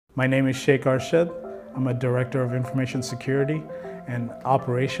My name is Sheikh Arshad. I'm a Director of Information Security and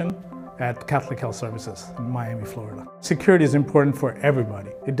Operation at Catholic Health Services in Miami, Florida. Security is important for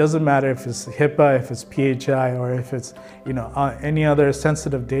everybody. It doesn't matter if it's HIPAA, if it's PHI, or if it's any other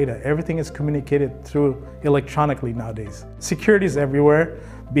sensitive data. Everything is communicated through electronically nowadays. Security is everywhere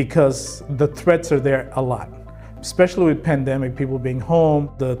because the threats are there a lot. Especially with pandemic, people being home,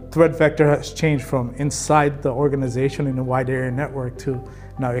 the threat vector has changed from inside the organization in a wide area network to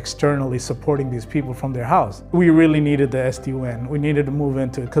now externally supporting these people from their house. We really needed the SD-WAN. We needed to move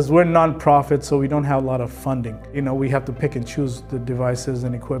into it because we're nonprofit, so we don't have a lot of funding. We have to pick and choose the devices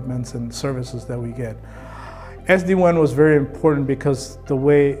and equipments and services that we get. SD-WAN was very important because the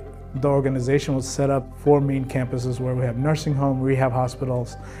way the organization was set up, 4 main campuses where we have nursing home, rehab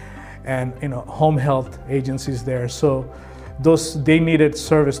hospitals, and home health agencies there. So they needed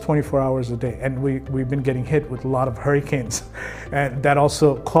service 24 hours a day, and we've been getting hit with a lot of hurricanes, and that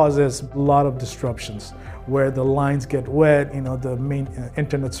also causes a lot of disruptions where the lines get wet. The main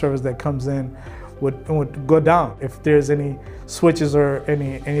internet service that comes in would go down. If there's any switches or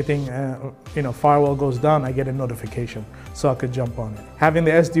anything, firewall goes down, I get a notification so I could jump on it. Having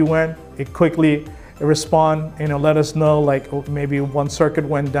the SD-WAN, it quickly respond, let us know, like maybe one circuit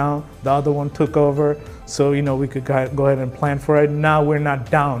went down, the other one took over, so we could go ahead and plan for it. Now we're not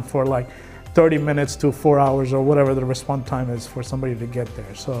down for like 30 minutes to 4 hours or whatever the response time is for somebody to get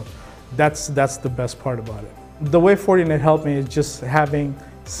there. So that's the best part about it. The way Fortinet helped me is just having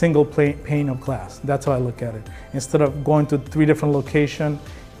single pane of glass. That's how I look at it. Instead of going to 3 different locations,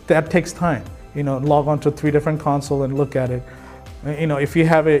 that takes time. Log on to 3 different consoles and look at it. If you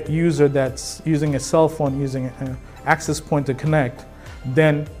have a user that's using a cell phone, using an access point to connect,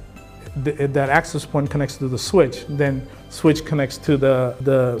 then that access point connects to the switch, then switch connects to the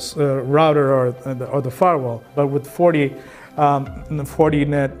router or the firewall. But with the Fortinet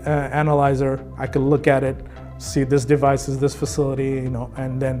analyzer, I could look at it, see this device is this facility,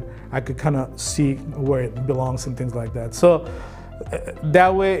 and then I could kind of see where it belongs and things like that. So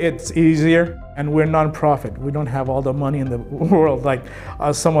that way it's easier, and we're nonprofit. We don't have all the money in the world like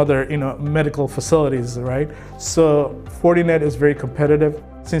some other medical facilities, right? So Fortinet is very competitive.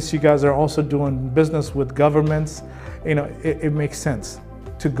 Since you guys are also doing business with governments, it makes sense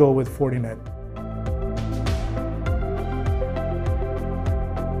to go with Fortinet.